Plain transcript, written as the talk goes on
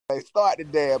Start the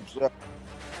damn show.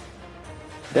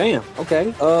 Damn.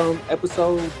 Okay.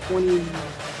 Episode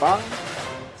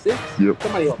 25, 6. Yep.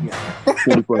 Somebody help me out.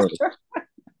 25.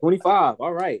 25.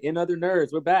 All right. In other nerds,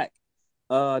 we're back.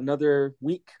 Another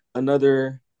week,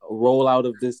 another rollout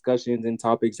of discussions and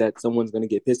topics that someone's gonna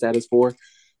get pissed at us for.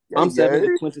 I'm Sevon,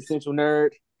 the quintessential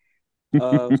nerd.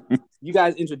 You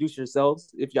guys introduce yourselves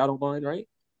if y'all don't mind, right?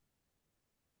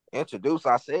 Introduce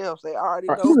ourselves. They already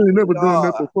All know. right. You ain't never done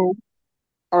that before.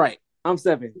 All right. I'm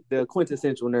Sevon, the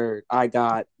quintessential nerd. I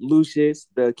got Lucious,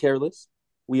 the careless.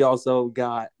 We also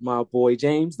got my boy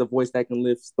James, the voice that can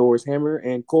lift Thor's hammer,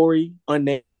 and Corey,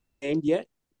 unnamed yet,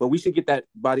 but we should get that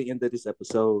by the end of this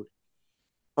episode.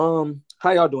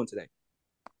 How y'all doing today?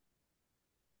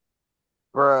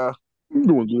 Bruh. I'm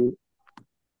doing good.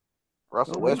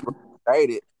 Russell Westbrook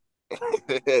traded.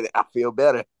 I feel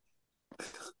better.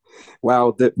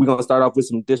 Wow, we're gonna start off with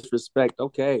some disrespect.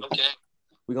 Okay.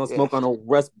 We're gonna smoke on a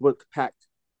Westbrook pact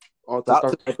to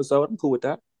start the episode. I'm cool with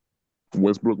that.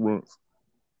 Westbrook runs.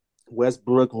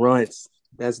 Westbrook runs.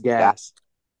 That's gas.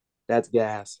 That's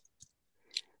gas.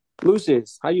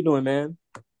 Lucius, how you doing, man?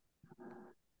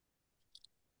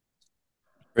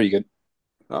 Pretty good.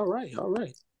 All right. So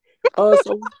I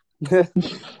thought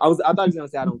you were gonna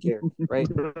say I don't care, right?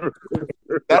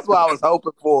 That's what I was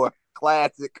hoping for.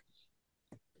 Classic.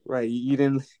 Right. You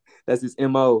didn't. That's his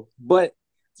MO. But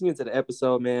to get into the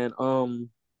episode, man.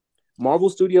 Marvel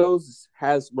Studios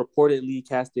has reportedly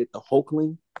casted the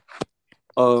Hulkling.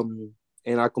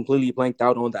 And I completely blanked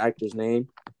out on the actor's name.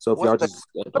 So if y'all just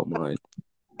don't mind.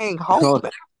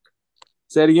 Hulkling.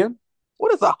 Say it again.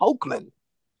 What is a Hulkling?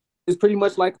 It's pretty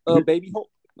much like a baby Hulk,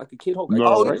 like a kid Hulk.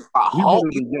 No, right?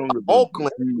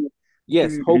 Hulkling.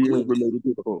 Yes, Hulkling. He related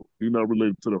to the Hulk. He's not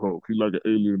related to the Hulk. He's like an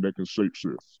alien that can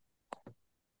shapeshift.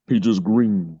 He just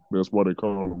green. That's why they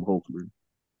call him Hulkling.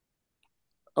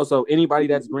 Oh, so anybody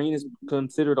that's green is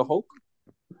considered a Hulk?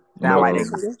 Now, He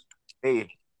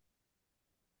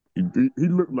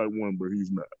looked like one, but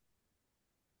he's not.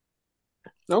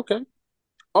 Okay.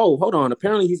 Oh, hold on.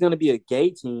 Apparently, he's going to be a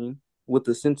gay teen with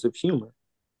a sense of humor.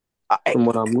 From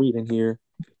what I'm reading here,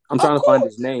 I'm trying to find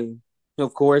his name.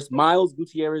 Of course, Miles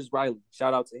Gutierrez Riley.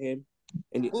 Shout out to him.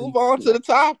 And Move on to the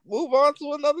top. Move on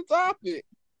to another topic.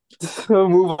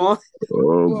 Move on. Oh,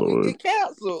 Lord. We get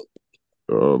canceled.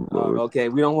 Oh, Lord. Okay,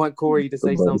 we don't want Corey to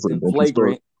say something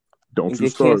flagrant. Don't you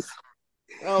start.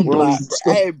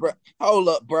 Hey, bro, hold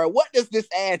up, bro. What does this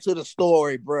add to the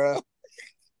story, bro?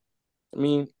 I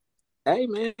mean, hey,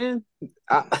 man,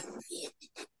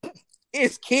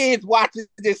 it's kids watching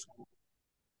this.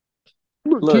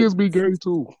 Look, kids be gay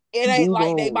too. It ain't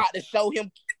like they about to show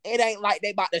him. It ain't like they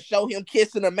about to show him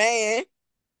kissing a man.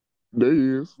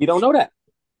 There is. You don't know that.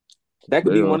 That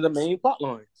could be one of the main plot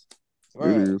lines.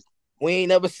 It is. We ain't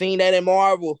never seen that in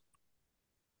Marvel.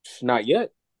 Not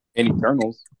yet. In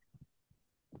Eternals.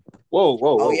 Whoa.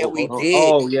 Oh, yeah, we did.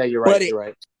 Oh, yeah, you're right. You're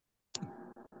right.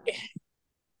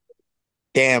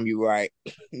 Damn, you right.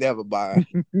 Never mind.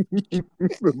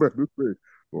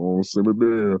 Oh, simmer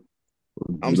down.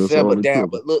 I'm simmer down,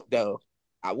 but look though,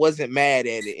 I wasn't mad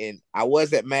at it, and I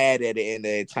wasn't mad at it in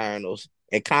the Eternals.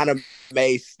 It kind of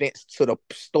made sense to the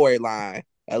storyline,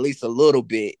 at least a little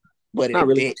bit, but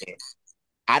it didn't.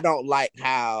 I don't like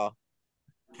how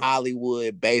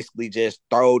Hollywood basically just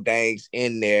throw things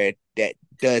in there that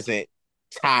doesn't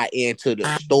tie into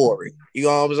the story. You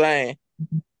know what I'm saying?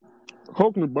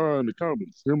 Hulkling buying the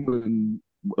comics. Him and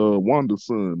Wanda's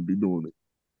son be doing it.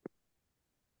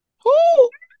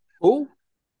 Who?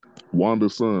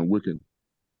 Wanda's son, Wiccan.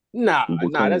 Nah,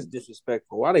 that's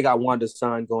disrespectful. Why they got Wanda's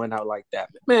son going out like that?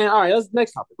 Man, all right, that's the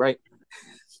next topic, right?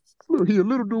 Look, he a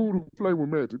little dude who play with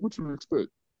magic. What you expect?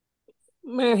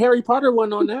 Man, Harry Potter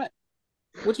wasn't on that.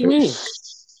 What you mean?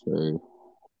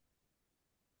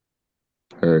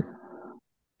 Hey,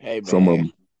 man. Some of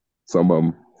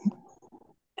them.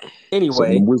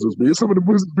 Anyway, some of the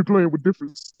wizards be playing with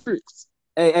different sticks.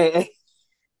 Hey.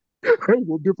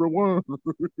 With different ones.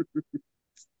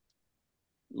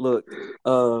 Look,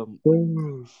 I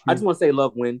just want to say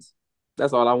love wins.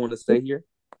 That's all I want to say here.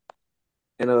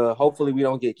 And hopefully we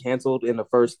don't get canceled in the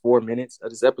first 4 minutes of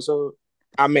this episode.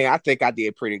 I mean, I think I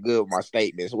did pretty good with my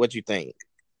statements. What you think?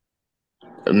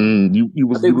 I think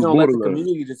we're gonna let the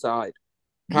community decide.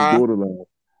 Borderline.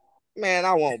 Man,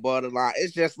 I won't borderline.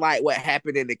 It's just like what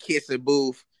happened in the kissing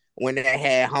booth when they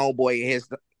had Homeboy and his,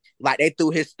 like they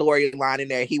threw his storyline in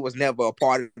there. He was never a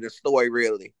part of the story,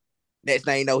 really. Next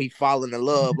thing you know, he falling in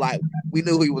love. Like we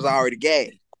knew he was already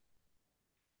gay.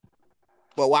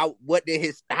 But how did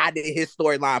his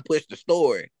storyline push the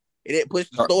story? It didn't push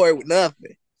the story with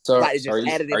nothing. So like it just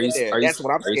added it in there. That's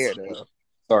what I'm scared of.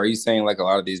 So are you saying like a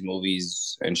lot of these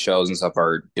movies and shows and stuff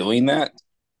are doing that?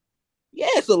 Yeah,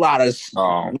 it's a lot of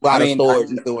stories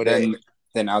doing that.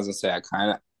 Then I was gonna say I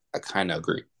kind of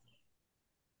agree.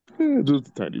 Yeah, just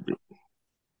a tiny bit.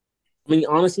 I mean,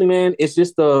 honestly, man, it's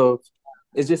just a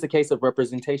case of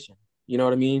representation. You know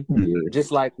what I mean? Yeah.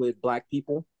 Just like with Black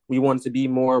people, we wanted to be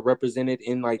more represented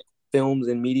in like films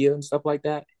and media and stuff like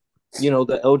that. You know,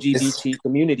 the LGBT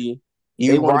community,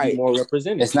 they want to be more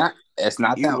represented. It's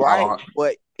not you that right,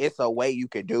 but it's a way you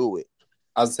can do it.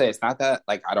 I would say it's not that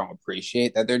like I don't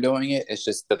appreciate that they're doing it. It's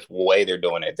just the way they're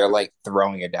doing it. They're like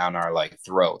throwing it down our like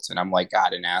throats, and I'm like,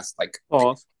 God, and ass, like,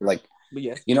 pause. Like, but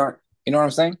yes, you know what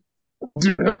I'm saying?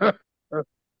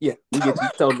 Yeah, we get you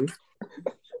totally.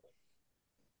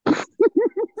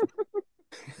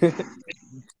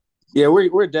 Yeah,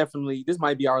 we're definitely. This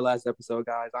might be our last episode,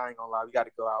 guys. I ain't gonna lie, we got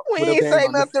to go out. We ain't say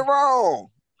nothing wrong.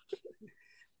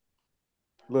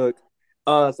 Look,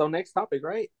 so next topic,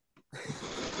 right?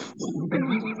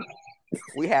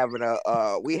 we having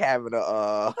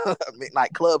a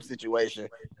midnight club situation.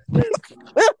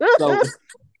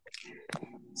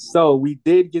 So we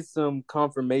did get some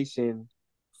confirmation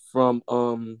from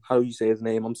how do you say his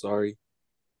name? I'm sorry.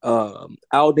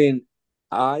 Alden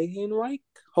Ehrenreich.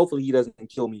 Hopefully he doesn't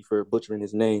kill me for butchering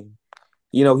his name.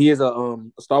 You know, he is a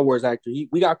Star Wars actor.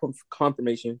 We got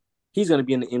confirmation he's going to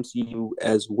be in the MCU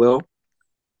as well.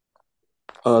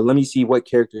 Let me see what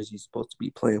characters he's supposed to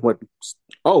be playing.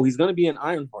 He's going to be in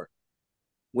Ironheart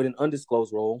with an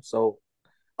undisclosed role. So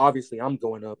obviously I'm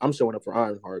showing up for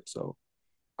Ironheart. So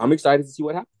I'm excited to see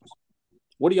what happens.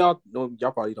 What do y'all know?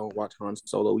 Y'all probably don't watch Han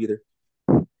Solo either.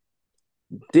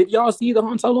 Did y'all see the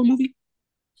Han Solo movie?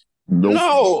 Nope.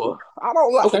 No, I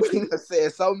don't like. Okay. We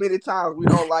said so many times we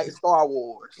don't like Star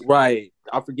Wars. Right.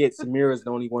 I forget Samira is the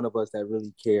only one of us that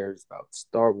really cares about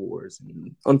Star Wars.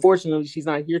 And unfortunately, she's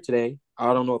not here today.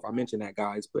 I don't know if I mentioned that,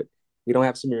 guys, but we don't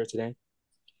have Samira today.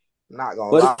 Not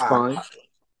gonna lie. It's fine.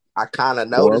 I kind of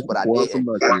noticed, but I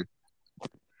didn't.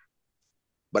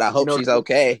 But I hope she's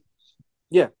okay.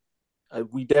 Yeah.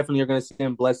 We definitely are going to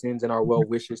send blessings and our well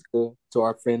wishes to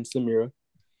our friend Samira.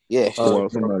 Yeah.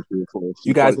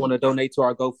 You guys want to donate to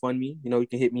our GoFundMe? You know, you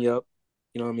can hit me up.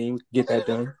 You know what I mean? We can get that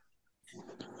done.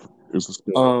 It's a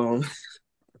scam.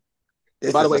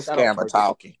 This by the way, a scammer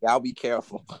talking. Y'all be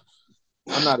careful.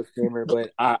 I'm not a scammer,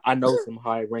 but I know some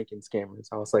high-ranking scammers.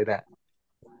 I'll say that.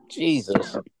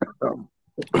 Jesus.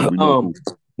 No,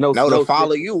 to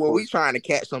follow you when we trying to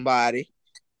catch somebody.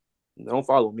 Don't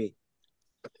follow me.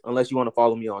 Unless you want to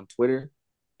follow me on Twitter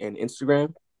and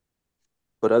Instagram.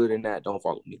 But other than that, don't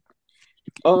follow me.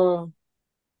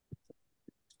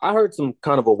 I heard some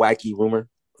kind of a wacky rumor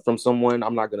from someone.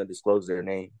 I'm not going to disclose their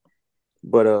name.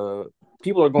 But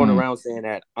people are going around saying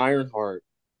that Ironheart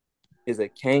is a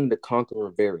Kang the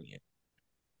Conqueror variant.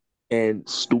 And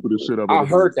stupidest shit I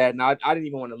heard that, and I didn't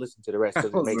even want to listen to the rest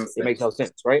because it makes no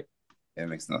sense, right? It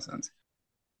makes no sense.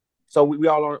 So we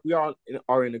all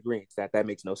are in agreement that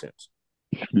makes no sense.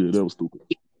 Yeah, that was stupid.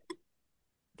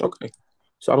 Okay.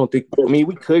 So I don't think. I mean,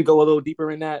 we could go a little deeper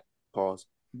in that. Pause.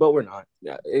 But we're not.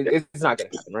 Yeah, it's not gonna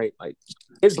happen, right? Like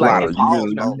it's like you're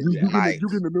getting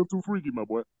a little too freaky, my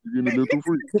boy. You're getting a little too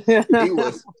freaky.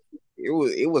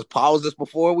 It was pauses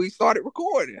before we started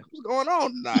recording. What's going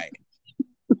on tonight?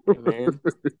 Man,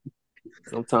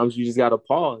 sometimes you just gotta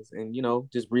pause and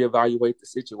just reevaluate the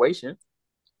situation.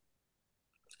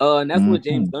 And that's what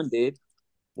James Gunn did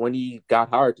when he got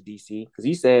hired to DC, because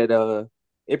he said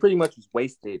it pretty much was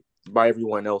wasted by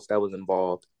everyone else that was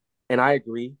involved. And I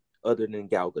agree, other than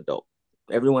Gal Gadot.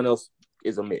 Everyone else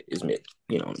is mid.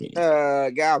 You know what I mean?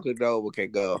 Gal Gadot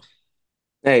can go.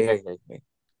 Hey.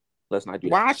 Let's not do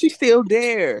that. Why is she still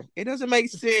there? It doesn't make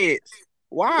sense.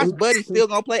 Why is Buddy still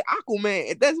gonna play Aquaman?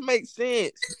 It doesn't make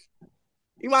sense.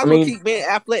 You might as well keep Ben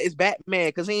Affleck as Batman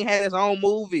because he ain't had his own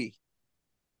movie.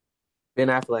 Ben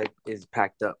Affleck is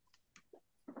packed up.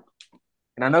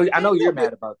 And I know you're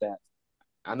mad about that.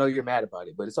 I know you're mad about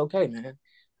it, but it's okay, man.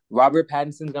 Robert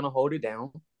Pattinson's gonna hold it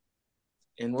down,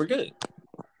 and we're good.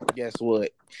 Guess what?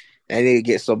 They need to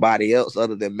get somebody else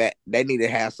other than Matt. They need to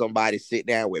have somebody sit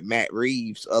down with Matt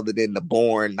Reeves other than the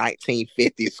born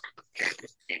 1950s.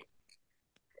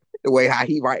 The way how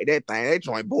he write that thing, that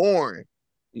joint boring.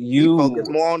 He focus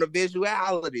more on the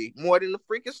visuality more than the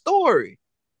freaking story.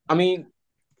 I mean,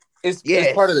 it's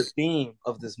part of the theme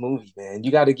of this movie, man. You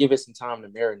got to give it some time to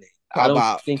marinate. I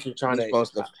don't think you're trying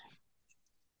to.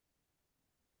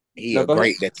 He a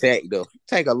great detective.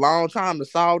 Take a long time to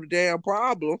solve the damn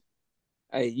problem.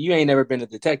 Hey, you ain't never been a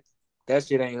detective. That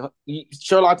shit ain't.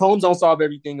 Sherlock Holmes don't solve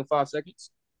everything in 5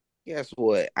 seconds. Guess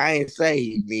what? I ain't say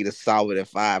he need to solve it in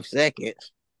 5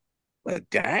 seconds. But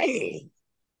dang.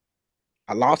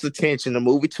 I lost attention. The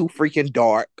movie too freaking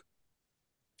dark.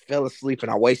 Fell asleep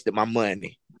and I wasted my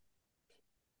money.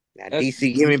 Now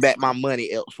DC, give me back my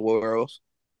money, Elseworlds.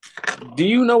 Do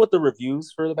you know what the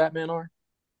reviews for the Batman are?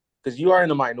 Because you are in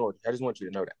the minority. I just want you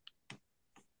to know that.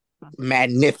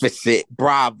 Magnificent,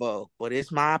 bravo. But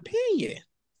it's my opinion.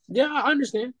 Yeah, I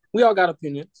understand. We all got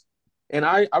opinions. And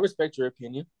I respect your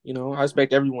opinion. You know, I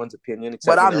respect everyone's opinion.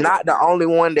 But I'm not the only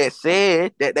one that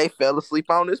said that they fell asleep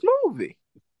on this movie.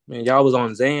 Man, y'all was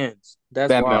on Zans. That's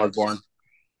Batman why. was born.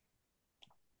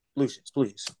 Lucious,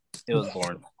 please. It was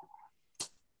born.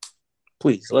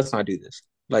 Please, let's not do this.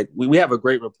 Like, we have a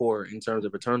great rapport in terms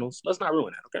of Eternals. Let's not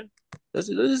ruin that, okay? Let's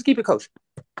just keep it kosher.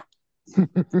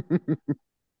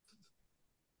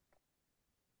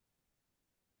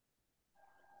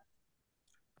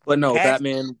 But no,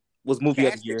 Batman was movie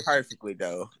of the year. Perfectly,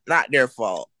 though. Not their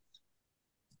fault.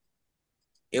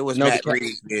 It was Matt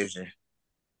Reeves' vision.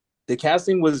 The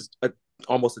casting was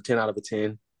almost a 10 out of a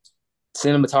 10.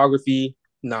 Cinematography,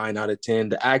 9 out of 10.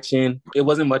 The action, it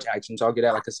wasn't much action, so I'll get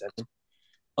that like a 7.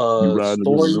 Story,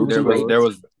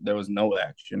 there was no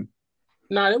action.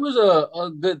 Nah, it was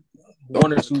a good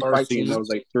one or two fight scenes. That was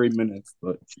like 3 minutes,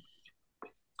 but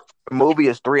the movie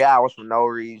is 3 hours for no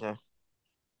reason.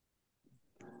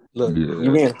 Look,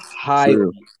 you being highly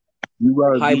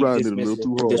dismissive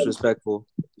and disrespectful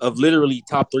of literally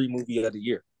top 3 movie of the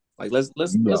year. Like, let's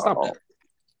stop that.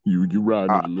 You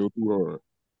riding it a little too hard.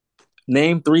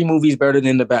 Name 3 movies better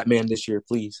than the Batman this year,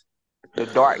 please. The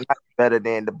Dark Knight better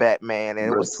than the Batman,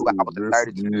 and it was 2 hours and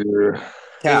 32.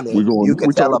 Yeah. You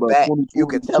can tell a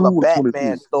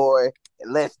Batman story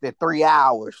in less than 3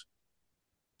 hours.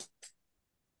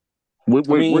 What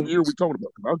year are we talking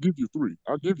about? I'll give you 3.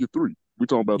 We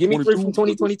talking about 22? Give me 3 from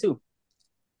 2022.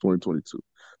 2022.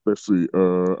 Let's see.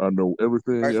 I know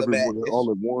Everything Everywhere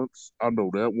All at Once. I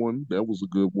know that one. That was a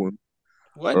good one.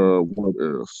 What? What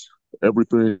else?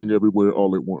 Everything Everywhere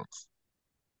All at Once.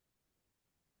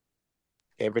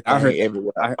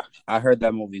 Everywhere. I heard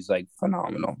that movie's like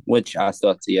phenomenal, which I still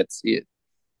have to yet see it.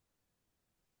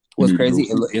 What's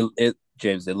crazy?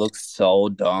 James, it looks so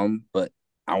dumb, but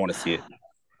I want to see it.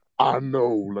 I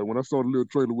know. Like when I saw the little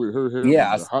trailer with her hair and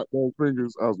the hot dog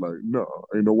fingers, I was like, no,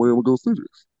 ain't no way I'm gonna go see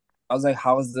this. I was like,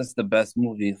 how is this the best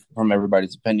movie from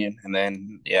everybody's opinion? And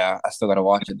then, I still gotta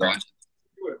watch it though.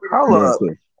 Hold up.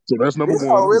 So that's number this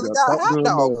one. Really got hot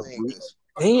dog fingers.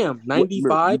 Damn,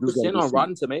 95% on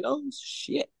Rotten Tomatoes?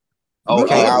 Shit. You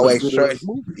can't always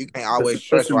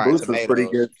trust Rotten Tomatoes. Pretty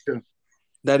good too.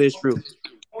 That is true.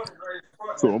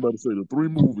 So I'm about to say the 3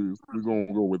 movies, we're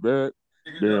gonna go with that.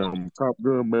 Damn, Top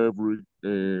Gun, Maverick,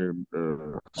 and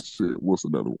what's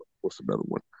another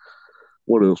one?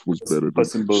 What else was better than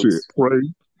shit? Prey.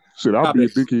 Shit, I'll be a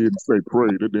dickhead and say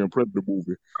Prey, that damn Predator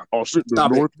movie. Oh shit, The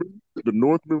Northman. The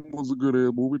Northman was a good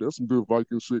ass movie. That's some good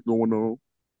Viking shit going on.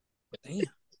 Damn.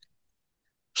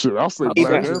 Shit, I'll say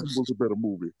Black Adam was a better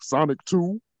movie. Sonic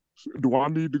 2. Do I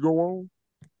need to go on?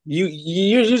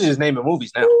 You're just naming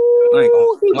movies now.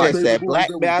 He just said Black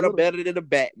Battle better than the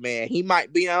Batman. He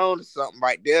might be on something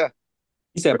right there.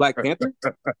 You said Black Panther?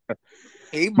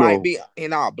 He might be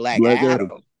in our Black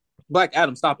Adam. Black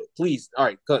Adam, stop it, please. All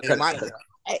right, cut it out.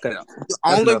 The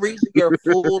only reason you're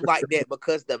fooled like that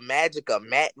because the magic of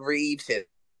Matt Reeves,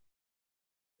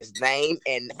 his name,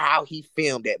 and how he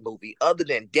filmed that movie. Other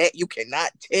than that, you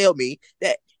cannot tell me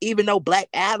that even though Black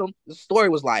Adam, the story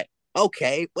was like,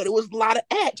 okay, but it was a lot of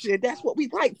action. That's what we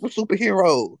like for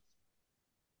superheroes.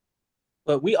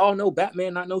 But we all know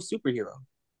Batman not no superhero.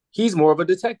 He's more of a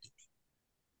detective.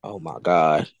 Oh my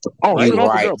God. Oh, you're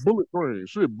right. Bullet Train.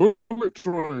 Shit, Bullet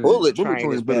Train. Bullet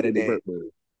Train is better than Batman.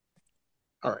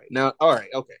 All right,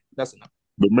 okay. That's enough.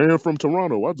 The Man from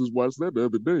Toronto. I just watched that the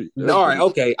other day. All right,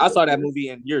 okay. I saw that movie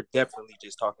and you're definitely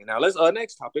just talking now. Let's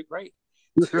next topic, right?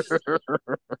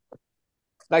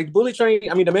 Like Bullet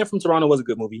Train, I mean, The Man from Toronto was a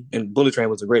good movie and Bullet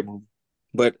Train was a great movie.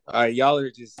 But y'all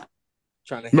are just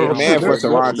trying to hate on Man from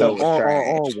Toronto was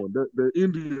trash. That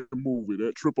Indian movie,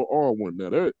 that triple R one.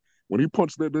 Now that when he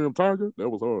punched that damn tiger, that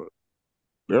was hard.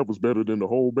 That was better than the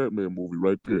whole Batman movie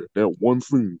right there. That one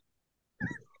scene.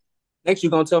 Next,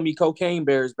 you're gonna tell me Cocaine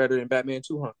Bear is better than Batman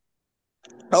 2, huh?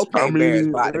 Cocaine Bear is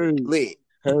about to be lit.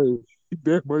 Hey,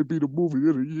 that might be the movie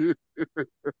of the year.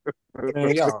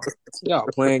 Man, y'all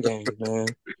playing games, man.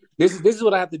 This is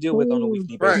what I have to deal with on a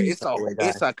weekly basis.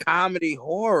 It's a comedy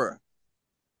horror.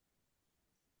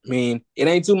 I mean, it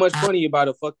ain't too much funny about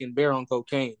a fucking bear on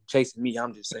cocaine chasing me.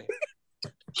 I'm just saying.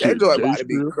 That joint about to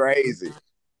be crazy.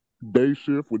 Day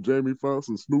Shift with Jamie Foxx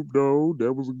and Snoop Dogg.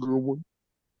 That was a good one.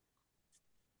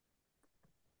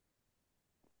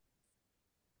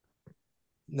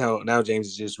 No, now James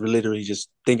is just literally just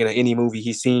thinking of any movie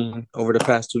he's seen over the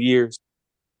past 2 years.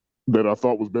 That I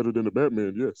thought was better than the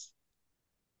Batman, yes.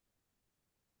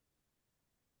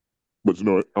 But you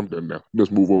know what? I'm done now.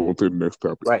 Let's move on to the next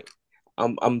topic. Right.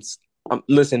 I'm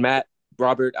listen, Matt,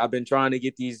 Robert, I've been trying to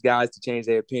get these guys to change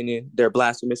their opinion, their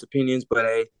blasphemous opinions, but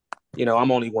hey,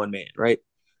 I'm only one man, right?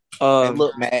 And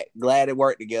look, Matt, glad it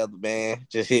worked together, man.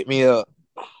 Just hit me up.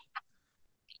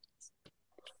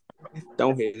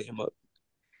 Don't hit him up.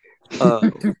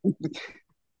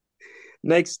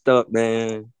 Next up,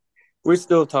 man. We're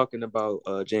still talking about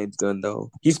James Gunn,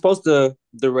 though. He's supposed to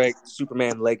direct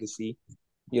Superman Legacy,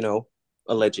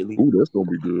 allegedly. Ooh, that's gonna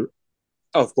be good.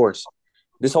 Oh, of course.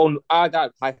 I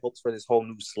got high hopes for this whole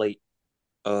new slate,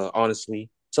 honestly.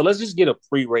 So let's just get a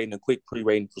quick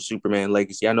pre-rating for Superman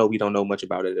Legacy. I know we don't know much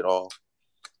about it at all,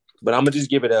 but I'm gonna just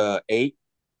give it a 8.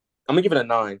 I'm gonna give it a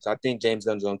 9. So I think James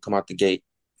Gunn's gonna come out the gate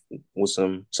with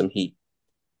some heat.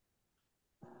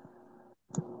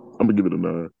 I'm gonna give it a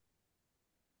 9.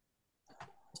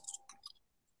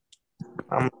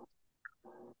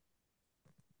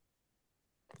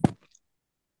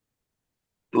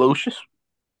 Lucious.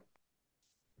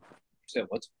 Say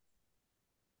what?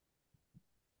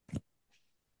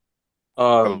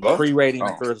 Pre-rating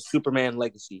for Superman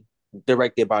Legacy,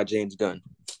 directed by James Gunn.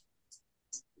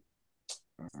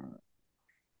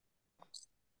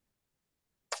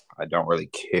 I don't really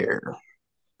care.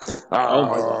 Oh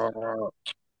my god!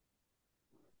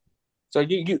 So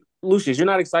you Lucius, you're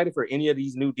not excited for any of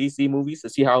these new DC movies to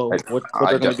see what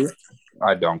they're gonna do?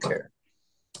 I don't care.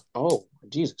 Oh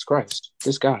Jesus Christ!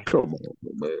 This guy. Come on,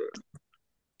 man.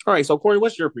 All right, so Corey,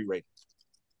 what's your pre-rating?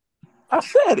 I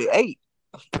said it, 8.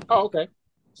 Oh, okay.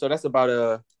 So that's about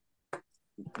a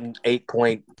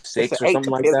 8.6 or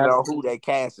something like that. On who they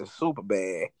cast as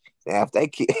Superman. Now, if they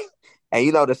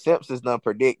and the Simpsons done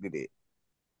predicted it.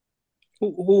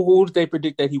 Who did they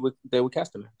predict that they would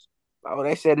cast him as? Oh,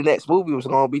 they said the next movie was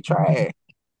gonna be trash.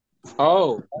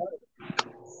 Oh.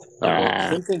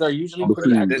 Simpsons are usually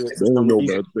pretty accurate. They don't know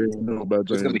about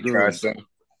James Gunn. Trash,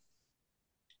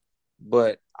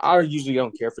 but I usually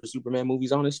don't care for Superman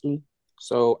movies, honestly.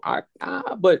 So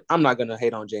but I'm not gonna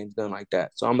hate on James Gunn like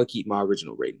that. So I'm gonna keep my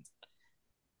original rating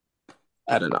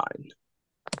at a 9.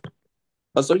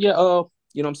 So yeah, you know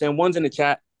what I'm saying? One's in the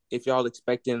chat if y'all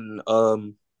expecting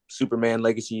Superman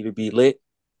Legacy to be lit.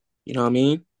 You know what I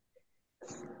mean?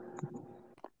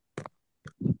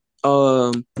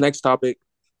 Next topic,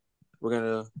 we're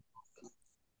gonna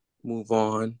move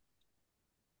on.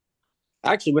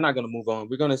 Actually, we're not gonna move on.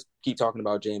 We're gonna keep talking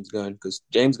about James Gunn because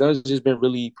James Gunn has just been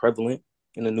really prevalent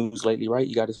in the news lately, right?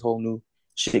 You got this whole new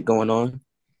shit going on.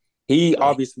 He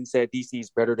obviously said DC is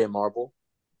better than Marvel.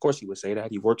 Of course, he would say that.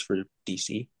 He works for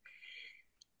DC.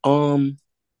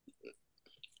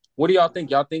 What do y'all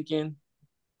think? Y'all thinking?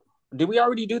 Did we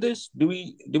already do this? Did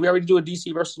we already do a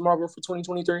DC versus Marvel for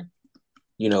 2023?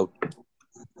 No,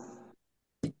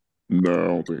 I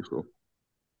don't think so.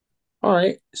 All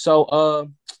right. So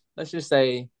let's just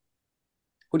say,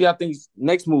 who do y'all think's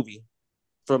next movie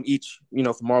from each,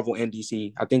 from Marvel and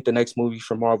DC? I think the next movie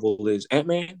from Marvel is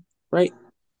Ant-Man, right?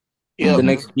 Yeah. The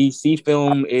next DC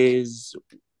film is,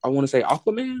 I want to say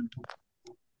Aquaman.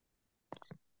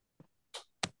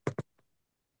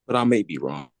 But I may be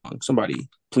wrong. Somebody,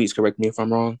 please correct me if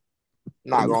I'm wrong.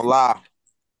 Not gonna lie.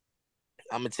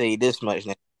 I'm gonna tell you this much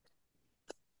now.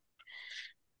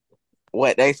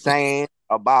 What they saying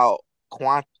about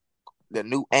the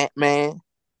new Ant-Man,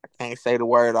 I can't say the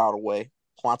word all the way.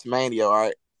 Quantumania,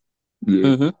 right? Yeah.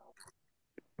 Mm-hmm.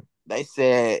 They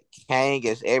said Kang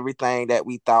is everything that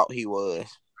we thought he was.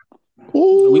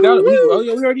 We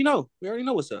already know. We already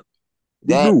know what's up.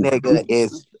 That nigga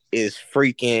is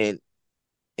freaking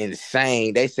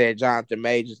insane. They said Jonathan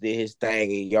Majors did his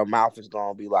thing, and your mouth is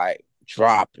gonna be like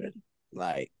dropping.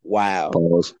 Like, wow.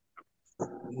 Pause.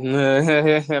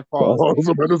 Pause. Pause. I'm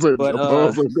about to say,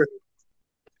 pause.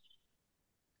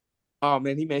 Oh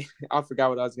man, I forgot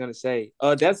what I was gonna say.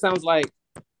 That sounds like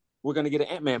we're gonna get an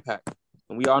Ant-Man pack,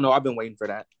 and we all know I've been waiting for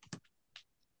that.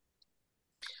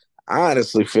 I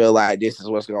honestly feel like this is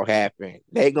what's gonna happen.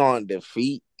 They're gonna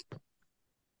defeat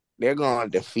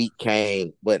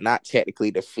Kang, but not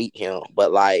technically defeat him.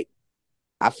 But like,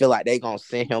 I feel like they're gonna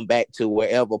send him back to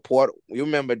wherever portal. You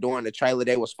remember during the trailer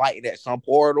they was fighting at some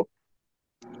portal?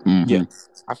 Mm-hmm. Yeah.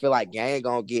 I feel like Gang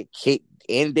gonna get kicked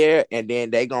in there, and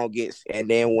then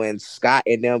when Scott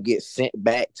and them get sent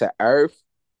back to Earth,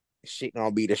 shit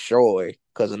gonna be destroyed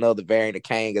because another variant of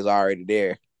Kang is already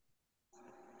there.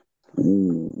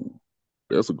 Ooh,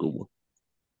 that's a good one.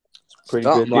 Pretty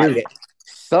good like that.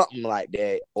 Something like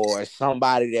that, or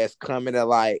somebody that's coming to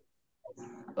like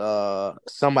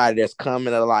somebody that's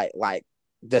coming to like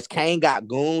does Kane got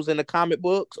goons in the comic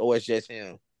books or it's just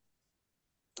him?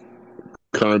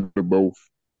 Kind of both.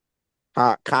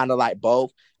 Kind of like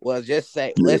both. Well, Yeah.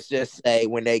 let's just say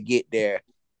when they get there,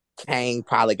 Kane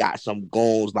probably got some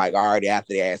goons like already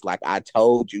after the ass. Like I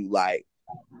told you, like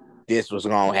this was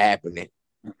gonna happen.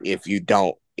 If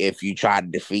you try to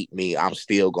defeat me, I'm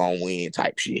still gonna win.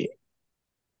 Type shit.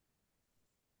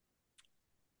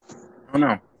 I don't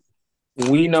know.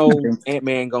 We know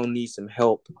Ant-Man gonna need some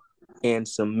help and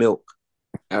some milk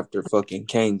after fucking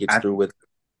Kane gets through with.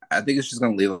 I think it's just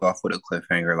gonna leave off with a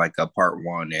cliffhanger, like a part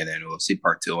one, and then we'll see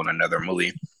part two in another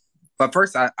movie. But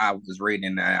first, I was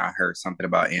reading and I heard something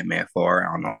about Ant-Man 4.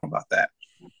 I don't know about that,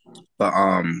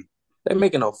 but they're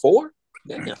making a 4.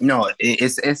 Damn. No,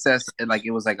 it says like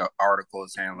it was like an article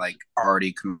saying like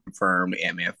already confirmed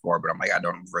Ant-Man 4, but I'm like I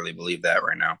don't really believe that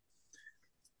right now.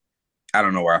 I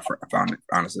don't know where I found it.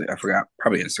 Honestly, I forgot.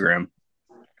 Probably Instagram.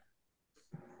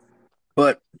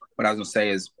 But what I was gonna say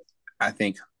is, I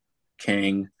think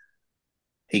King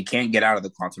he can't get out of the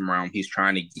quantum realm. He's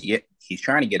trying to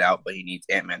get out, but he needs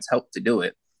Ant-Man's help to do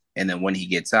it. And then when he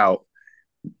gets out,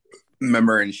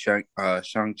 remember in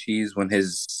Shang-Chi's when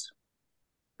his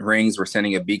rings were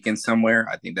sending a beacon somewhere?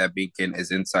 I think that beacon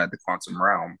is inside the quantum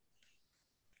realm.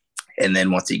 And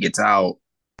then once he gets out,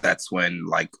 that's when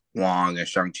like Wong and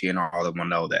Shang-Chi and all of them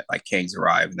know that like Kang's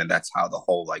arrived. And then that's how the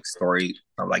whole like story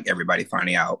of like everybody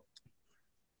finding out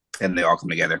and they all come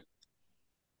together.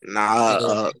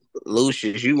 Nah,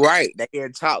 Lucious, you right. They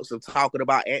in talks of talking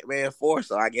about Ant-Man 4,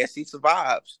 so I guess he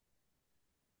survives.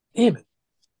 Damn it.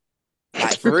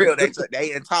 Like for real,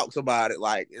 they in talks about it.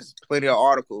 Like there's plenty of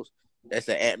articles that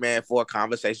say Ant-Man 4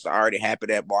 conversations already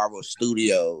happened at Marvel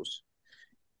Studios.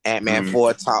 Ant-Man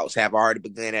 4 talks have already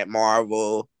begun at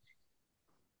Marvel.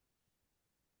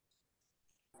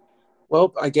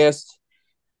 Well, I guess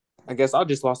I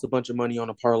just lost a bunch of money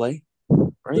on a parlay.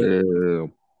 Right? Yeah.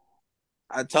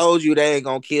 I told you they ain't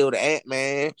gonna kill the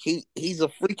Ant-Man. He's a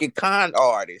freaking con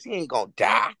artist. He ain't gonna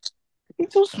die. He's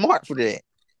too smart for that.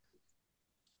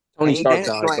 Tony Stark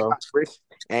died, bro.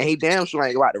 And he damn sure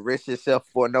ain't about to risk himself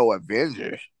for no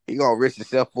Avengers. He gonna risk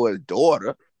himself for his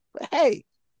daughter. But hey.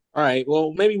 All right,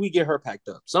 well, maybe we get her packed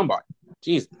up. Somebody.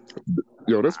 Jesus.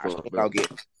 Yo, that's fine.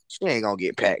 She ain't gonna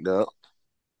get packed up.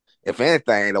 If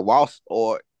anything, the Wasp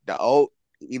or the old,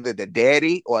 either the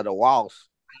daddy or the Wasp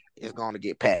is gonna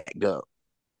get packed up.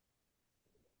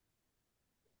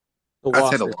 The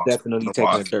Wasp is definitely taking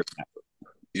a dirt nap.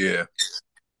 Yeah.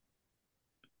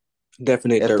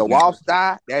 Definitely. If the Wasp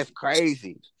die, that's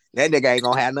crazy. That nigga ain't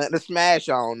gonna have nothing to smash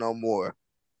on no more.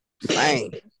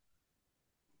 Same.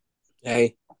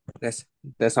 Hey, that's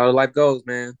how the life goes,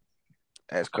 man.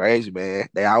 That's crazy, man.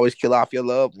 They always kill off your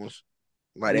loved ones.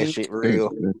 Like that shit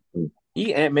real.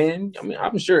 Ant-Man. I mean,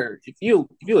 I'm sure if you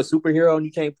a superhero and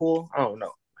you can't pull, I don't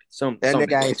know. That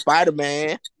nigga ain't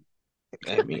Spider-Man.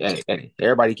 I mean, hey,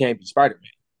 everybody can't be Spider-Man.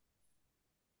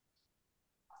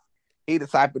 He the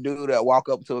type of dude that walk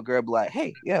up to a girl and be like,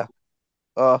 hey, yeah,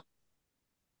 I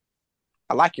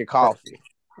like your coffee.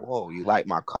 Whoa, you like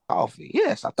my coffee?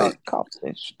 Yes, I think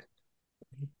coffee.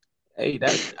 Hey,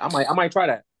 I might try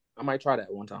that. I might try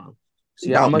that one time.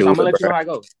 See, I'm gonna let you know how it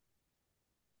goes.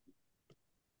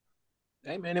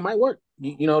 Hey, man, it might work.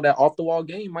 You know, that off the wall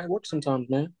game might work sometimes,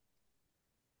 man.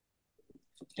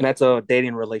 And that's a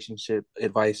dating relationship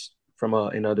advice from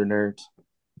another nerds.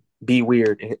 Be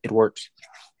weird. It works.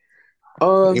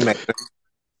 But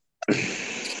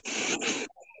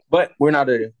we're not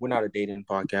a dating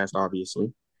podcast,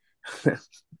 obviously.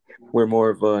 We're more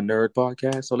of a nerd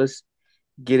podcast. So let's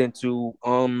get into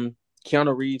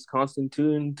Keanu Reeves'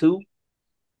 Constantine 2.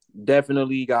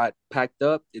 Definitely got packed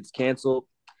up. It's canceled.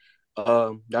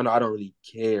 I don't really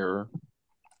care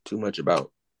too much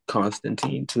about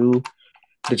Constantine 2.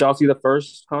 Did y'all see the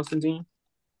first Constantine?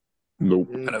 Nope.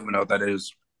 I don't even know what that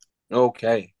is.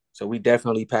 Okay. So we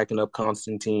definitely packing up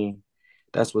Constantine.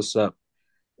 That's what's up.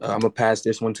 I'm gonna pass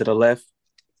this one to the left.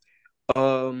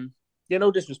 Yeah,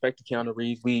 no disrespect to Keanu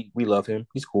Reeves. We love him.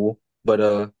 He's cool. But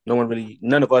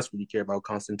none of us really care about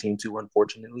Constantine 2,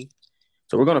 unfortunately.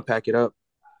 So we're gonna pack it up.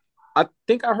 I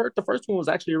think I heard the first one was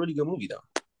actually a really good movie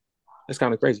though. That's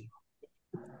kind of crazy.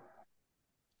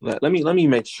 Let me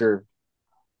make sure.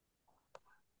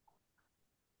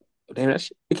 Damn,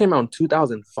 it came out in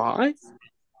 2005?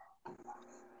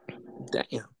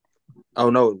 Damn. Oh,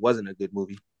 no, it wasn't a good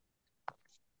movie.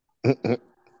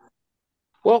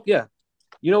 Well, yeah.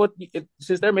 You know what?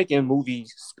 Since they're making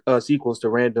movies, sequels to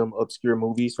random obscure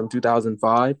movies from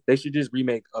 2005, they should just do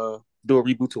a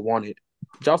reboot to Wanted.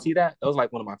 Did y'all see that? That was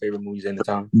like one of my favorite movies in the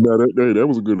time. No, that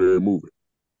was a good movie.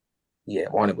 Yeah,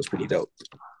 Wanted was pretty dope.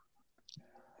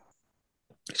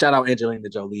 Shout out Angelina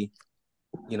Jolie.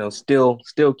 You know, still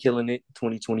killing it.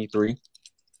 2023.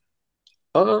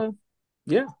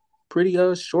 Yeah,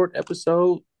 pretty short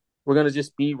episode. We're gonna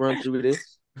just speed run through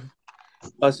this.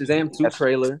 Shazam 2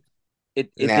 trailer.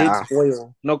 It did Now,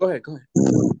 spoil. No, go ahead.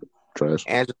 Trash.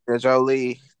 Angelina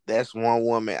Jolie, that's one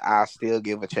woman I still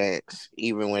give a chance,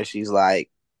 even when she's like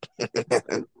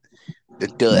the You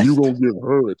dust. gonna give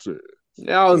her a chance?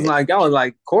 I was like,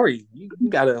 Corey, you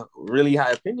got a really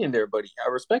high opinion there, buddy. I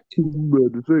respect it. You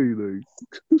about to say like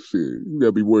shit. You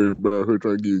gotta be worried about her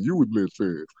trying to give you a next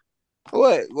chance.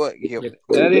 What? Yeah,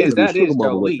 that is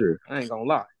Jolie. Right, I ain't gonna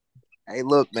lie. Hey,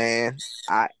 look, man.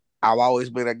 I've always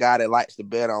been a guy that likes to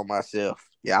bet on myself.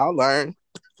 Y'all learn.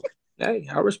 Hey,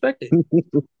 I respect it.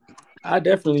 I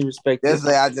definitely respect Just it.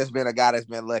 say I've just been a guy that's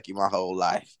been lucky my whole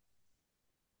life.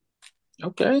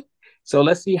 Okay, so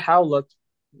let's see how lucky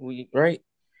we right.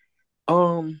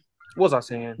 What was I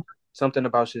saying? Something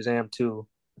about Shazam 2.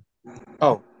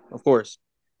 Oh, of course.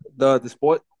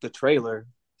 The trailer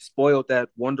spoiled that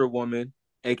Wonder Woman,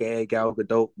 aka Gal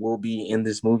Gadot, will be in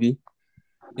this movie.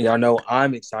 Y'all know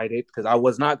I'm excited because I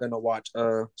was not gonna watch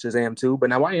Shazam 2, but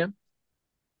now I am.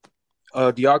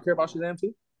 Do y'all care about Shazam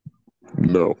 2?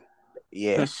 No.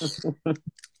 Yes.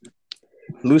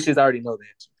 Lucious already know the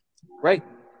answer. Right?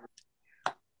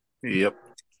 Yep.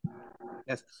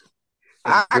 That's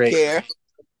I great. care.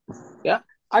 Yeah,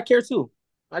 I care too.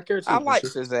 I like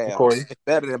Lucius. Shazam. Corey. It's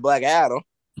better than Black Adam.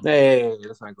 Hey,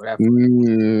 let's not go that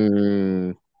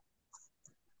far.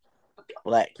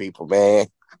 Black people, man.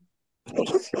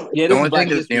 Yeah, The this is only Black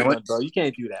thing is, History Month, bro. You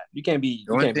can't do that. You can't be.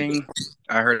 the only thing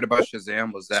I heard about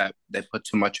Shazam was that they put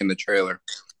too much in the trailer.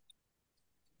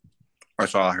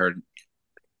 That's all I heard.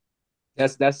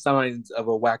 That's signs of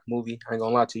a whack movie. I ain't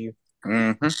gonna lie to you.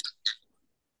 Mm-hmm.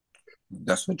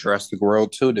 That's what Jurassic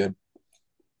World 2 did.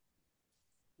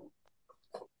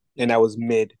 And that was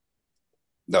mid.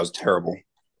 That was terrible.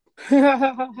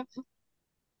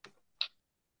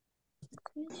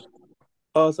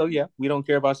 So yeah, we don't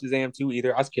care about Shazam 2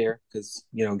 either. I care because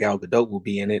Gal Gadot will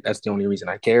be in it. That's the only reason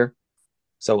I care.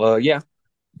 So yeah,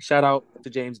 shout out to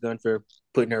James Gunn for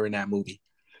putting her in that movie.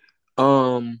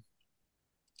 Something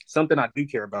I do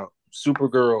care about: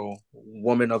 Supergirl,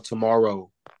 Woman of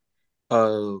Tomorrow.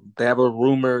 They have a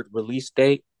rumored release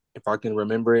date, if I can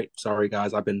remember it. Sorry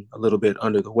guys, I've been a little bit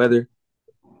under the weather.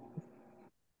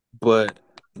 But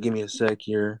give me a sec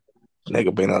here.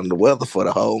 Nigga been under the weather for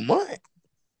the whole month.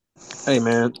 Hey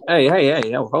man,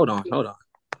 hey, oh, hold on.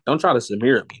 Don't try to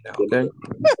smear me now, okay?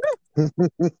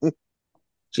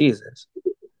 Jesus.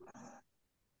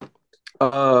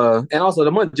 And also the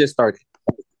month just started.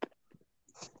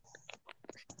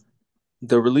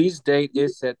 The release date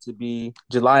is set to be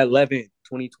July 11th,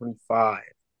 2025.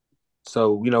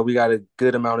 So, we got a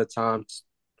good amount of time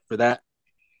for that.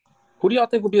 Who do y'all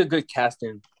think would be a good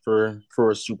casting for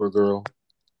a Supergirl?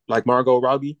 Like Margot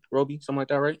Robbie, something like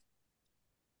that, right?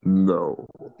 No.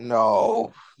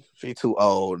 She too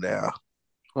old now.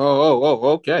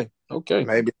 Oh, okay.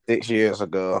 Maybe 6 years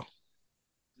ago.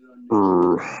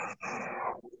 Who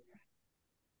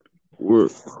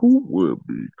would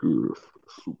be good for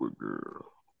Supergirl?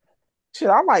 Shit,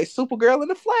 I like Supergirl in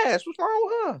the Flash. What's wrong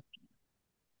with her?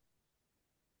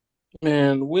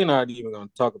 Man, we're not even going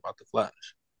to talk about The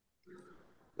Flash.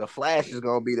 The Flash is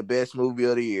gonna be the best movie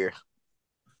of the year.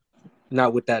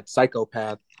 Not with that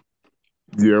psychopath.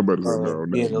 Yeah, I'm about to say no.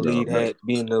 Being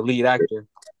the lead actor.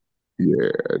 Yeah,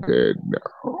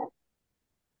 no.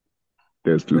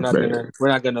 That's just bad. We're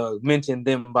not gonna mention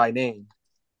them by name,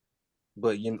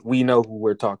 but we know who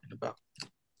we're talking about.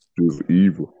 Just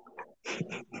evil.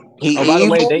 By the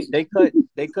way,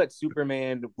 they cut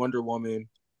Superman, Wonder Woman,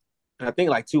 and I think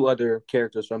like 2 other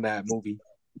characters from that movie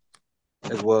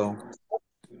as well.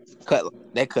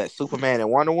 They cut Superman and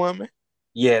Wonder Woman.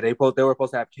 Yeah, they were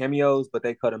supposed to have cameos, but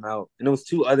they cut them out. And it was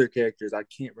 2 other characters I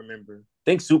can't remember. I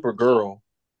think Supergirl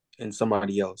and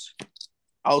somebody else.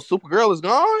 Oh, Supergirl is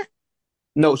gone?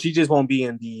 No, she just won't be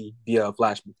in the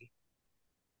Flash movie.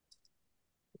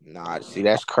 Nah, see,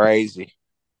 that's crazy.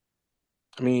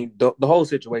 I mean, the whole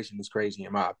situation is crazy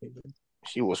in my opinion.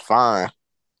 She was fine.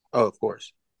 Oh, of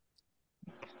course.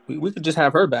 We could just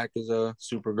have her back as a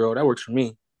Supergirl. That works for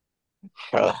me.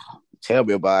 Tell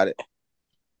me about it.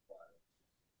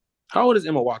 How old is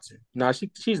Emma Watson? Nah,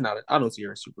 she's not. I don't see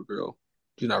her as Supergirl.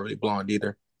 She's not really blonde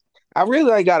either. I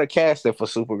really ain't got a casting for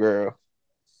Supergirl.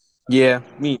 Yeah,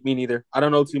 me neither. I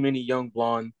don't know too many young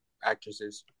blonde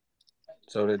actresses,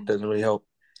 so that doesn't really help.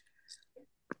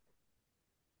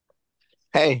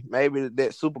 Hey, maybe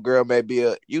that Supergirl may be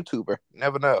a YouTuber.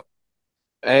 Never know.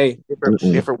 Hey,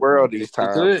 different world these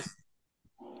times.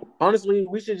 Honestly,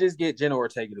 we should just get Jenna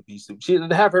Ortega to be Super. She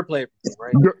have her play everything,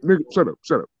 right? Nigga, shut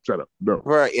up. No.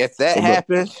 Right. If that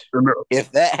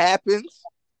happens,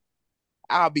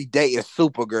 I'll be dating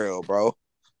Supergirl, bro.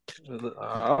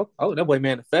 That boy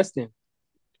manifesting.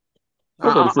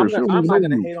 I'm not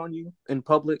gonna hate on you in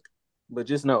public, but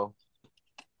just know,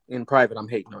 in private, I'm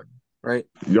hating on you. Right?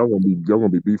 Y'all gonna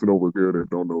be beefing over a girl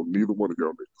that don't know neither one of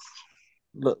y'all niggas.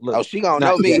 Look. Oh, she gonna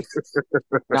know me.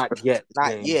 Not yet.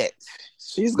 Not yet.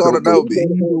 She's gonna know me.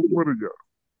 What are y'all?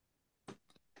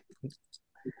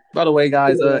 By the way,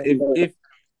 guys,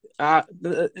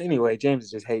 anyway, James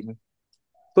is just hating.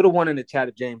 Put a 1 in the chat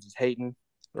if James is hating,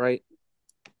 right?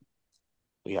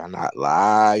 We are not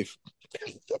live.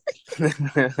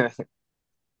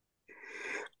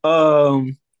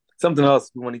 Something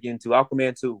else we want to get into.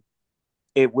 Aquaman 2.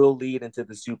 It will lead into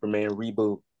the Superman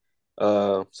reboot.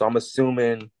 So I'm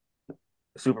assuming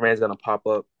Superman's gonna pop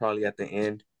up probably at the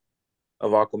end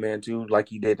of Aquaman 2, like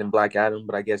he did in Black Adam,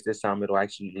 but I guess this time it'll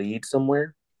actually lead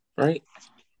somewhere, right?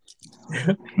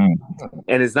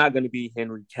 And it's not going to be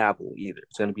Henry Cavill either.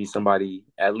 It's going to be somebody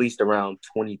at least around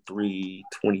 23,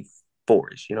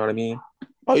 24-ish. You know what I mean?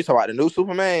 Oh, you talking about the new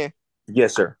Superman?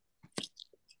 Yes, sir.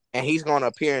 And he's going to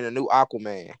appear in the new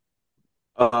Aquaman.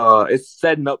 It's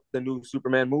setting up the new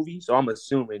Superman movie, so I'm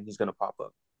assuming he's going to pop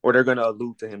up. Or they're going to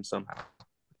allude to him somehow.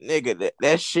 Nigga,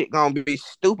 that shit going to be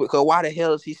stupid, because why the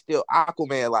hell is he still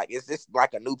Aquaman? Like, is this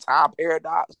like a new time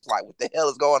paradox? Like, what the hell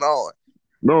is going on?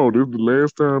 No, this is the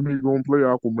last time he's gonna play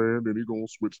Aquaman, then he's gonna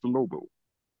switch the logo.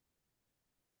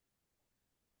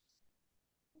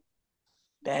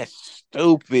 That's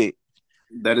stupid.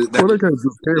 That is. Well, they can't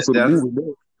just cancel the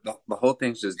movie. The whole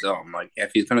thing's just dumb. Like, if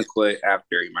he's gonna quit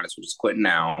after, he might as well just quit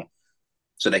now,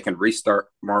 so they can restart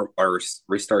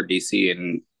DC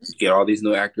and get all these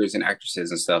new actors and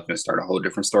actresses and stuff, and start a whole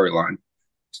different storyline.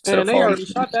 And they already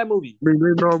shot that movie. I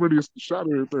mean, they already shot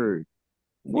everything.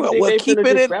 Well, keep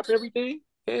it in. Scrap everything.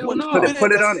 Hell no.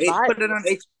 Put it on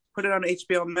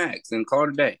HBO Max and call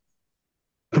it a day.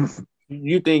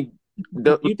 You think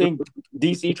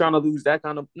DC trying to lose that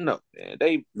kind of no?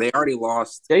 They already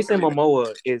lost. Jason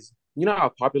Momoa is. You know how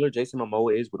popular Jason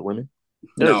Momoa is with women.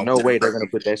 There's no way they're gonna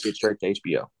put that shit straight to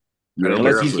HBO. Yeah,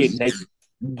 unless he's getting naked.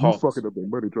 You fucking up their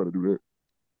money trying to do that.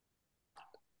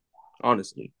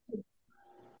 Honestly.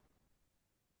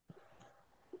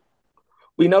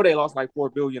 We know they lost like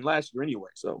 $4 billion last year anyway,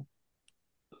 so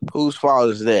whose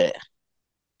fault is that?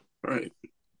 Right.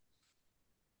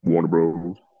 Warner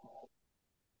Bros.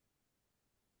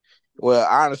 Well,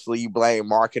 honestly, you blame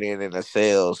marketing and the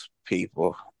sales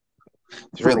people.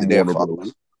 It's really their fault.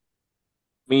 I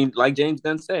mean, like James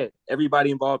Gunn said, everybody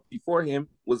involved before him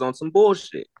was on some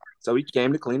bullshit, so he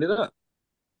came to clean it up.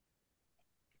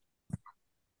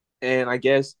 And I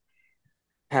guess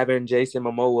having Jason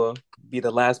Momoa be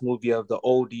the last movie of the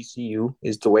old DCU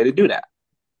is the way to do that.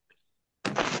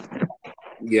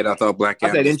 Yeah, I thought Black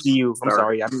Adam. I said MCU. I'm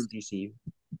sorry, I mean DCU.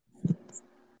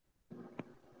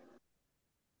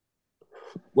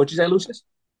 What'd you say, Lucious?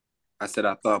 I said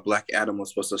I thought Black Adam was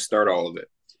supposed to start all of it.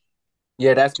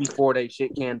 Yeah, that's before they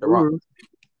shit canned The Rock.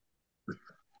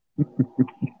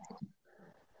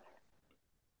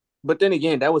 But then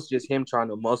again, that was just him trying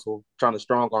to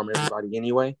strong arm everybody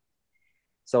anyway.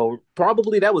 So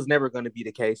probably that was never going to be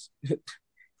the case.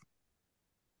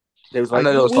 They was like,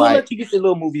 we'll let you get your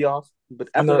little movie off. But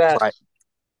after that,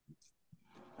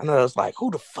 I know it's like,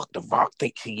 who the fuck the Rock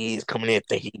thinks he is coming in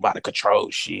thinking he about to control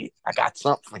shit? I got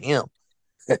something for him.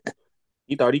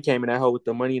 He thought he came in that hole with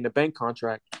the Money in the Bank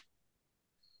contract.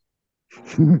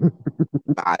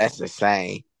 Nah, that's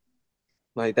insane.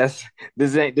 Like this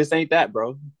ain't that,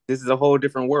 bro. This is a whole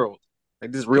different world.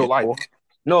 Like this is real life. Cool.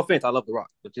 No offense, I love The Rock,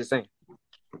 but just saying.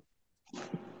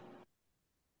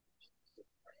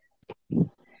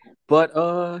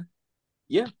 But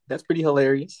yeah, that's pretty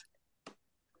hilarious.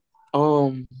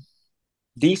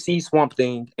 DC Swamp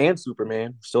Thing and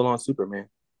Superman, still on Superman.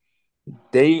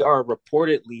 They are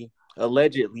reportedly,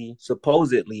 allegedly,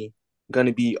 supposedly going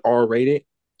to be R-rated,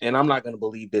 and I'm not going to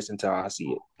believe this until I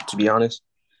see it. To be honest,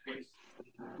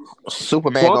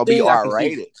 Superman Swamp gonna be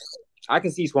R-rated. I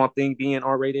can see Swamp Thing being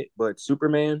R-rated, but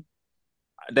Superman,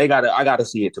 I gotta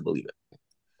see it to believe it.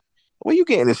 Where you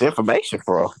getting this information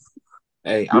from?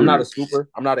 Hey, I'm not a super.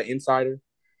 I'm not an insider.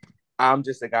 I'm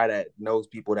just a guy that knows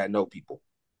people that know people.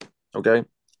 Okay?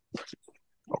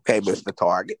 Okay, Mr.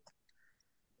 Target.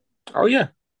 Oh, yeah.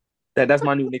 That's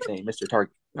my new nickname, Mr.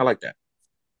 Target. I like that.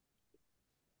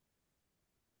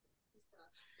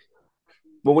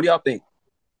 But what do y'all think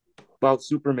about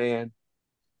Superman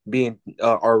being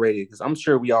R-rated? Because I'm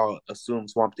sure we all assume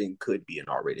Swamp Thing could be an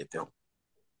R-rated film.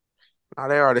 Now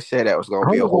they already said that was gonna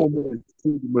How be they a gonna whole. make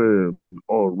Superman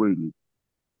R-rated?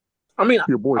 I mean,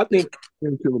 Your boy I think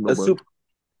ain't killing a nobody. super.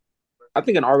 I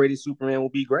think an R-rated Superman will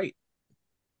be great.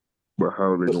 But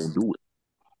how are they gonna do it?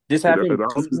 Just have And him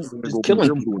obviously it ain't just gonna be killing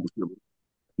him people. doing the killing.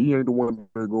 He ain't the one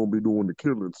that's gonna be doing the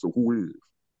killing. So who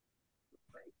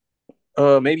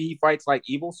is? Maybe he fights like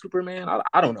evil Superman.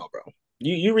 I don't know, bro.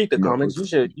 You read the No, comics. You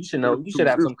should know. You should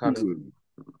have some it's too kind of. early.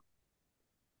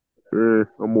 Yeah,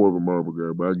 I'm more of a Marvel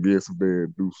guy, but I guess if they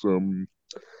do something,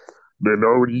 they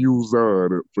already used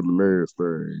Zod for the last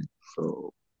thing,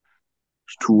 so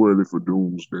it's too early for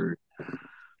Doomsday.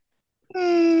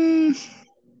 I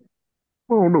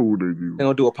don't know who they They use.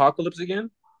 gonna do Apocalypse again?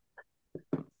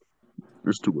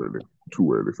 It's too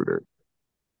early for that.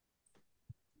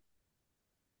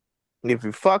 If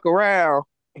you fuck around,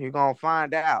 you're gonna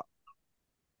find out.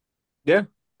 Yeah.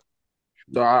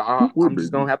 So Who would I'm they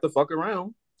just gonna use? have to fuck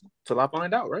around till I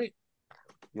find out, right?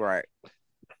 Right.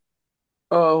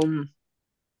 Um,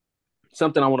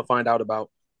 Something I want to find out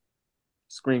about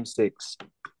Scream 6.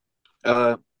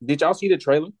 Did y'all see the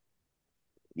trailer?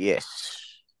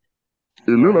 Yes.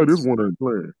 It look like Um, this one ain't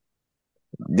playing.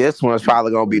 This one's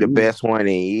probably gonna be the He best one in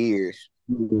years.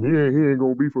 ain't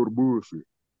gonna be for the bullshit.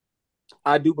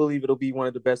 I do believe it'll be one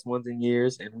of the best ones in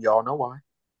years, and we all know why.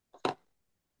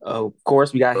 Of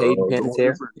course, we got Hayden Don't Panettiere,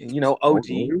 listen. and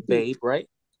OG Babe, right?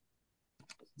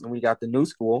 And we got the new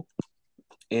school,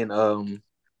 and I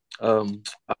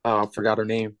forgot her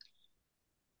name,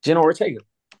 Jenna Ortega.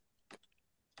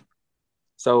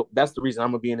 So that's the reason I'm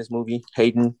gonna be in this movie.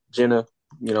 Hayden, Jenna,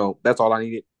 that's all I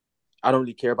needed. I don't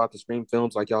really care about the Scream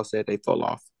films, like y'all said, they fell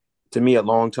off to me a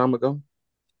long time ago.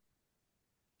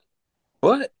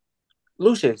 But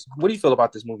Lucius, what do you feel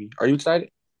about this movie? Are you excited?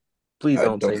 Please I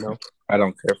don't say don't. no. I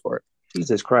don't care for it.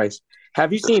 Jesus Christ.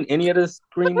 Have you seen any of the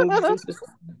Scream movies, Lucius?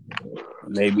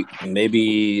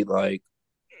 Maybe like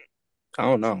I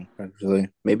don't know. Actually,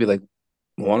 maybe like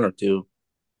one or two.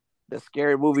 The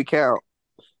scary movie count.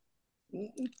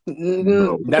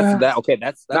 No. That's that. Okay,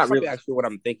 that's Not probably really. actually what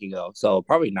I'm thinking of. So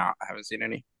probably not. I haven't seen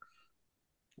any.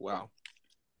 Wow.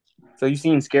 So you've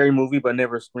seen Scary Movie but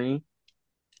never Scream?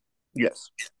 Yes.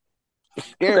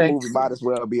 Scary Okay. movie might as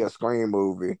well be a Scream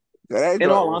movie. That In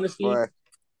joint all was honesty, fun.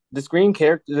 the Scream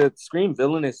character, the Scream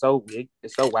villain is so weak.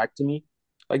 It's so whack to me.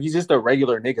 Like he's just a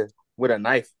regular nigga with a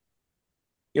knife.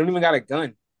 You don't even got a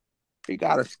gun. He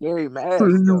got a scary So he mask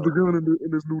used the though. gun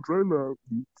in this new trailer,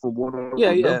 from what I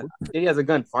Yeah, yeah. remember. He has a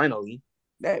gun finally.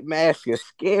 That mask is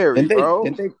scary, Didn't they? bro.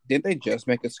 Didn't they just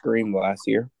make a Scream last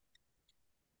year?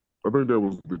 I think that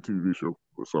was the TV show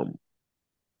or something.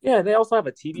 Yeah, they also have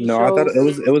a TV No, I thought show.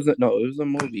 it was a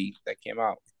movie that came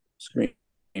out. Scream.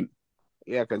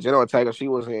 Yeah, because Jenna Ortega, she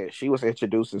was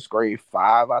introduced in Scream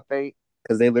 5, I think.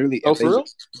 Because they literally, Oh, if for they, real?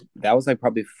 that was like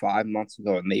probably 5 months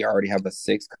ago, and they already have a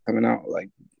six coming out. Like,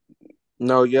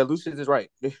 No, yeah, Lucius is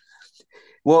right.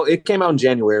 Well, it came out in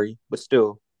January, but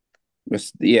still.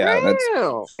 yeah,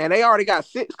 Damn. And they already got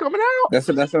 6 coming out? that's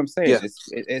what I'm saying. Yeah.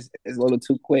 It's a little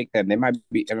too quick, and they might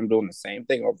be end up doing the same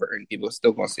thing over, and people are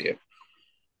still gonna see it.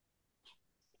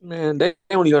 Man, they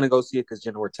only gonna go see it because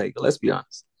Jenna Ortega. Let's be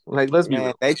honest. Like, let's be Man,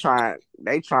 real. they trying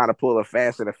to pull a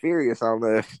Fast and the Furious on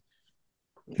this.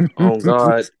 Oh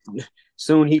God,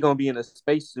 soon he gonna be in a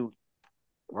spacesuit.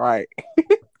 Right.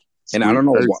 And I don't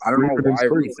know, I don't know Screaming in why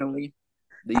space. recently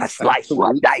I these past slice two you, I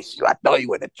weeks, dice you, I throw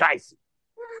you in the trice.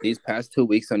 these past 2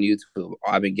 weeks on YouTube,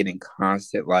 I've been getting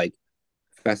constant like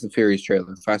Fast and Furious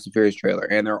trailer,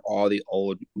 and they're all the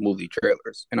old movie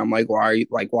trailers. And I'm like, why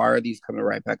are these coming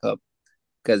right back up?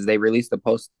 Because they released a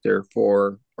poster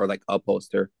or like a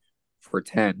poster for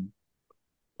 10,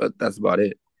 but that's about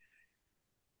it.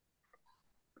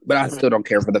 But I still don't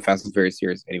care for the Fast and Furious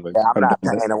series anyway. Yeah, I'm I'm done not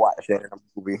with paying it. to watch that in a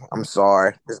movie. I'm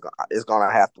sorry. It's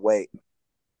gonna have to wait.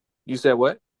 You said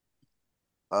what?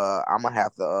 I'm gonna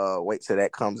have to wait till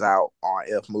that comes out on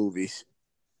F movies.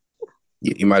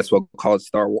 You might as well call it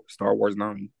Star Wars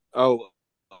 9. Oh,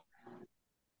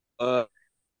 uh,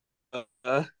 uh,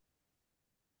 uh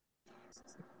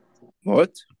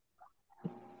What?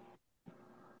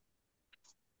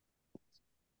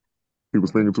 He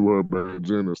was thinking to her about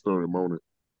Jenna started moaning.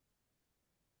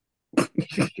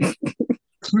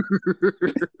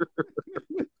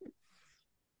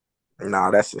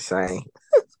 Nah, that's the same.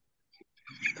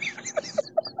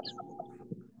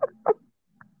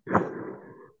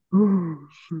 Oh,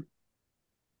 shit.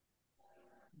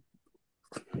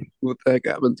 What the heck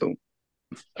happened to him?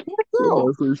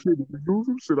 Somebody say shit. If you do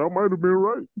some shit, I might have been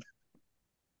right.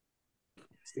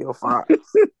 Still fine.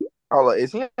 Hold on,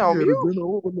 is he He on had a mute? Jenna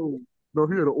overload. No,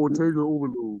 he had an Ortega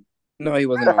overload. No, he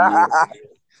wasn't on mute.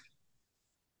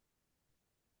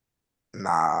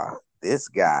 Nah. This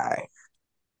guy,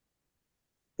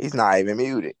 he's not even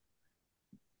muted.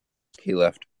 He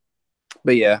left.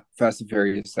 But yeah, Fast and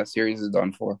Furious, that series is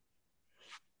done for.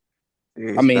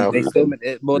 I mean, they still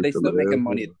making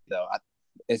money though.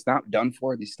 It's not done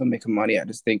for. They still making money. I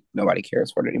just think nobody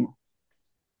cares for it anymore.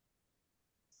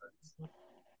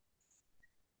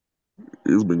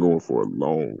 It's been going for a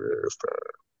long ass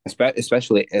time.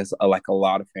 Especially as like a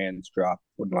lot of fans drop.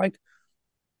 Like,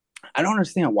 I don't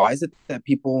understand why is it that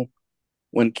people,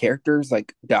 when characters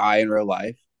like die in real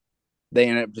life, they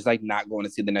end up just like not going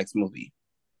to see the next movie.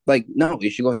 Like, no, you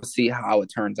should go see how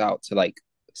it turns out to like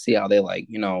see how they like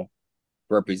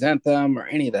represent them or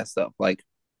any of that stuff. Like,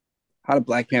 how did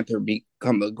Black Panther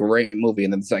become a great movie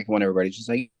and then the second one everybody's just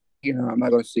like, I'm not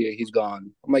going to see it. He's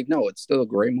gone. I'm like, no, it's still a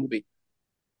great movie.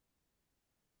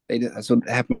 That's what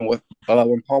happened with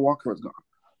when Paul Walker was gone.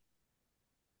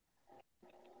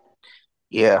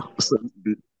 Yeah.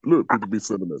 Look, people be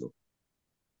sentimental.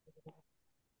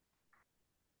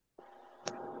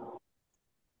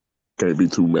 Can't be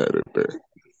too mad at that.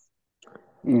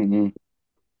 Mm-hmm.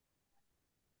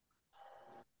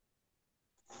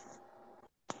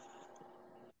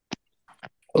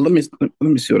 Well, let me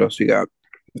see what else we got.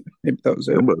 Maybe that was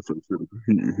it.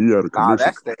 He had a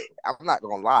commission. I'm not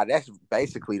gonna lie. That's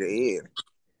basically the end.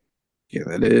 Yeah,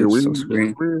 that is. We ain't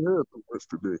had too much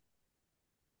today.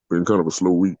 Been kind of a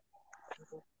slow week.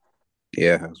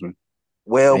 Yeah, husband.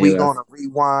 Well, we're gonna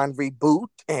rewind, reboot,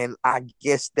 and I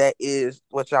guess that is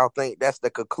what y'all think. That's the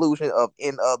conclusion of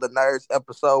End of the Nerds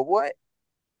episode. What?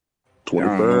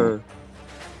 25.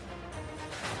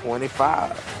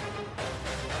 25.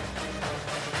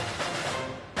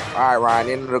 All right, Ryan.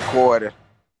 End of the quarter.